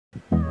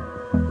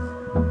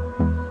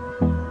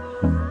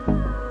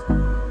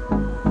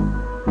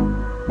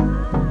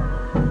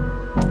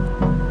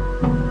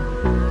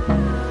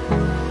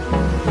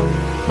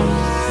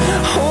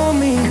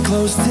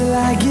close till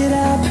I get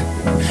up.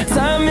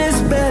 Time is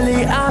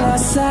barely on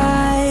our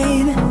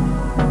side.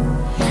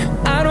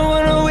 I don't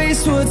wanna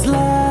waste what's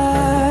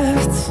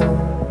left.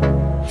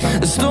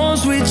 The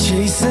storms we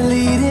chase are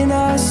leading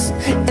us,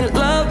 and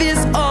love is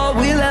all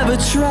we'll ever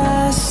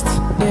trust.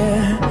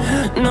 Yeah,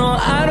 no,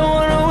 I don't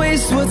wanna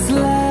waste what's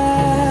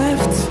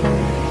left.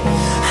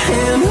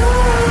 And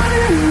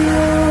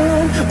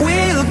on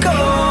we'll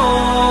go,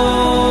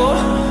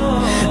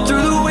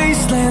 through the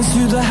wastelands,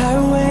 through the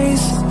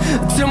highways,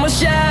 till my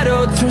shadow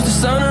turns to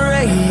sun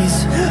rays.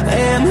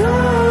 And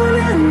on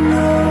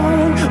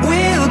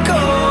we'll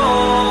go,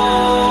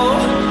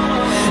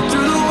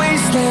 through the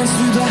wastelands,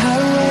 through the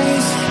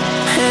highways,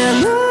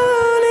 and on.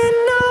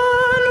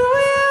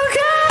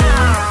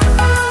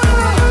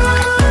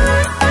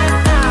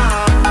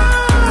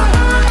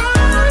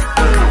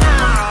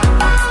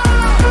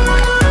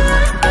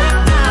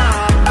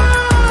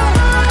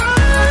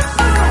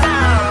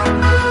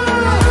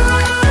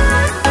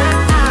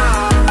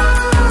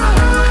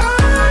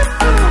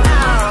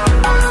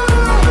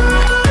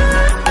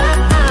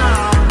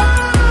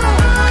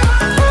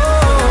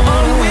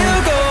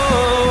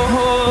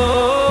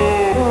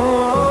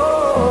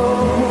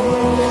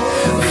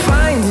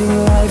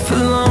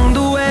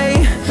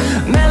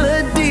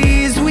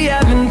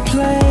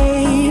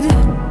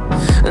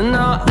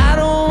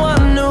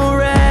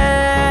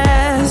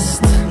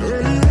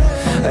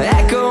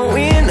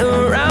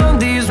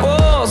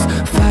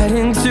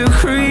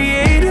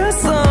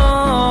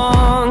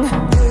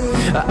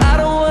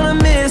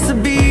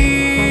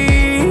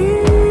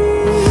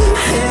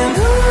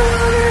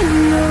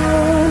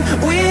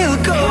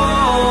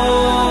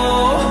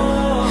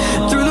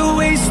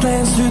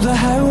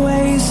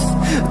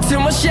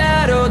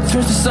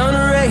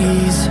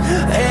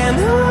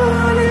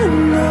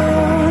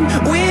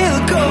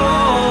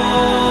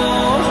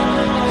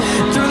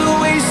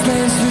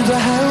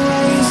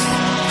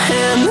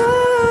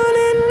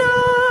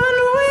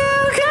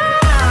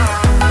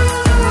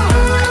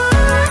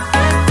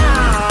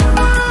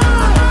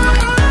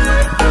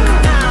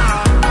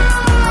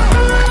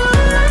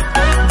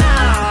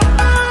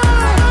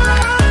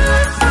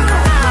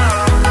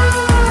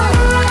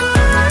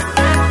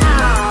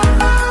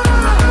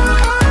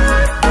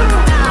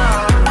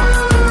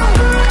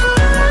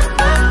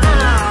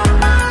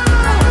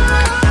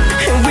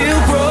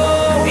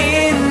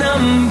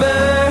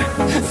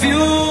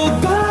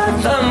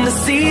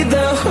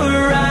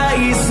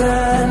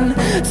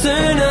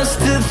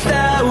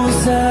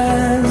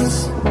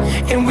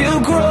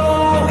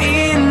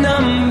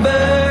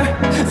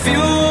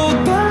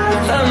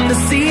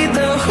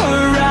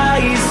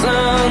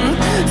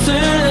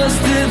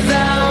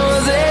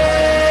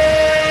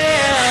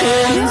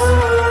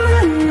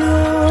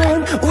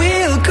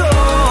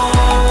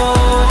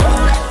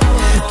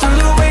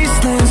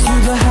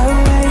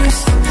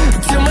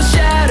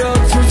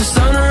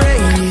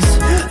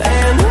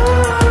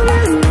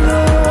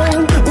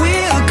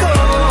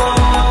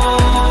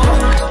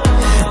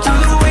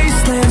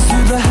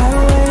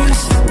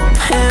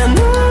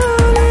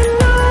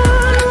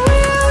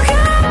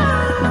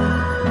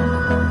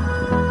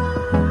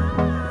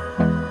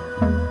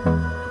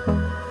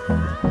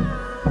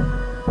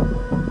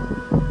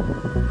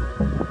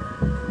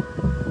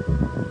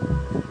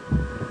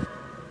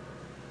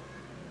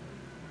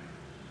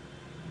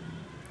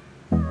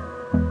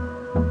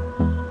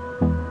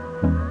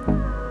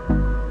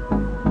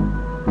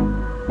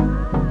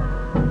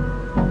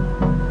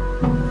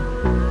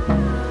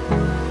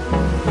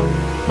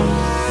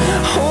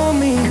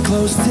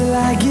 Till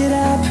I get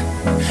up,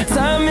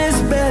 time is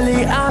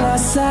barely on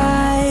our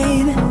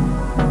side.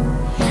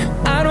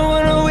 I don't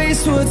wanna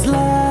waste what's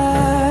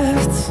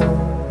left.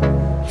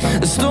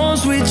 The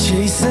storms we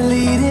chase are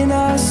leading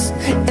us,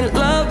 and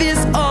love is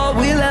all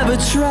we'll ever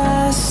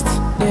trust.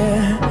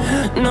 Yeah,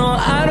 no,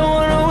 I don't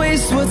wanna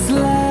waste what's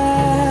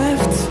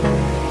left.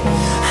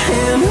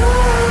 And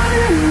on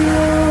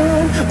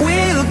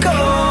we'll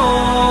go,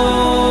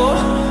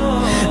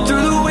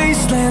 through the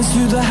wastelands,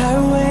 through the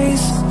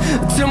highways,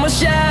 till my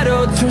shadow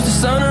turns to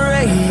sun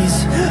rays.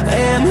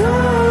 And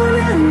on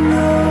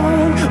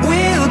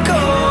we'll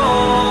go,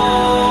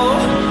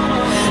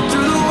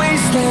 through the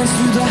wastelands,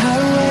 through the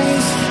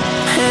highways,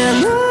 and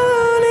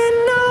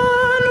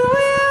on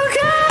we'll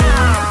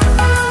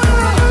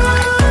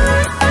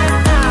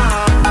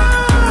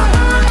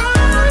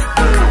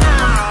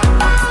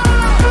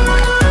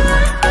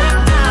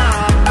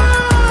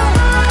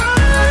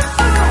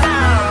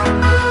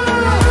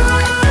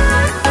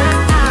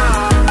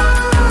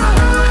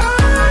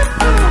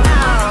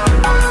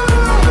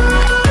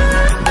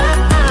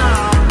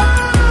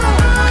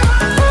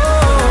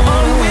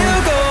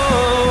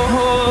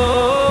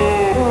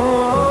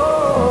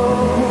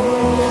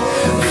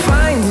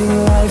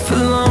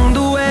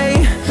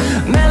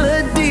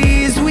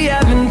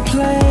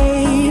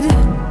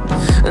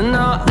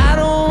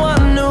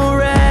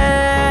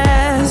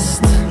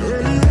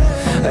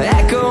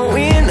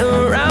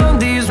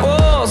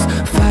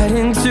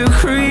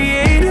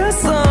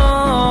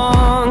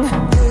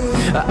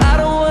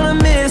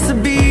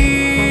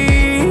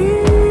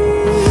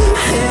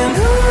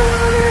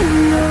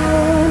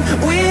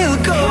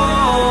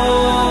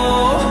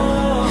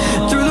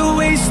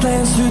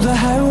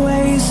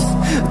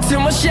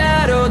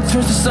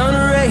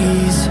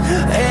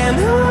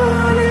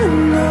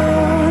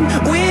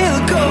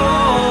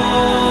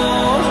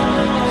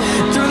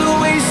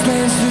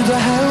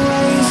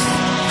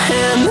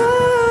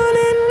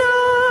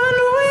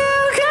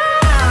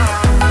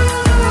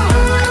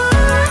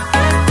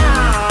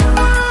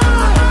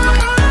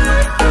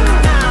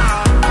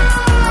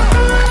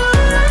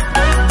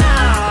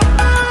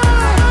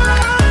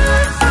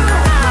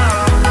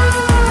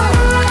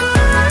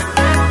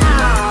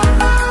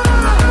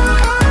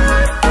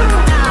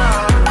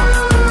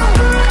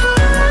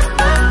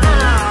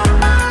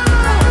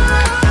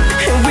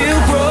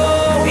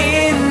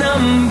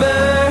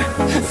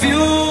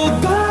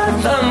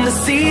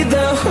see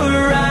the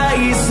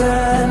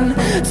horizon,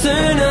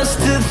 turn us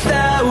to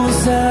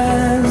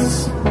thousands,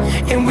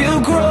 and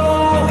we'll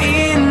grow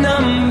in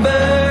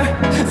number,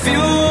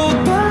 fueled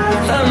by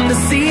them to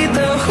see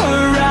the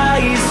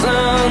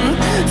horizon,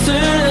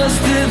 turn us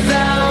to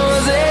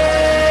thousands,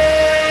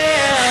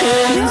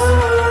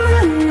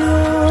 and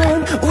on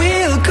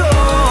we'll go,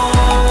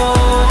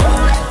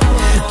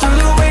 through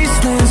the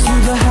wastelands,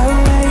 through the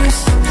highways,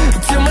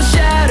 till my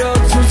shadow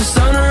turns to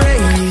sun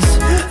rays,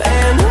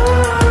 and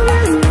on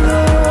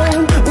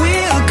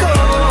we'll go,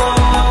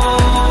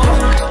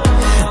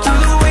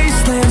 through the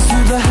wastelands,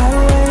 through the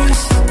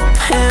highways,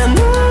 and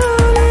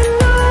on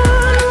we'll go.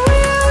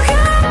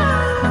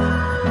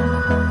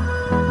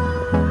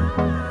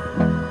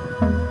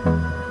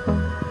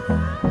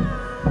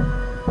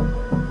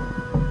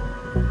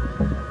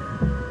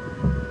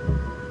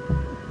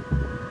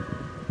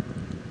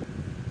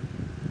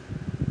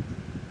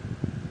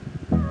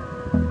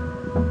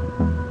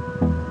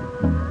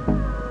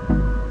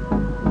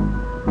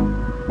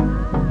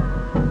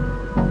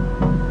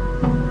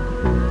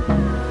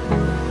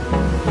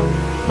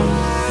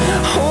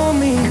 Hold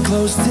me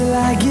close till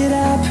I get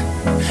up.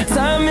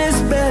 Time is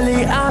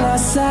barely on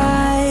our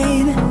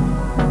side.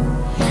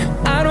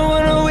 I don't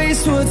wanna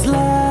waste what's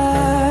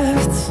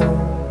left.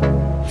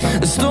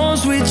 The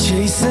storms we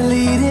chase are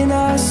leading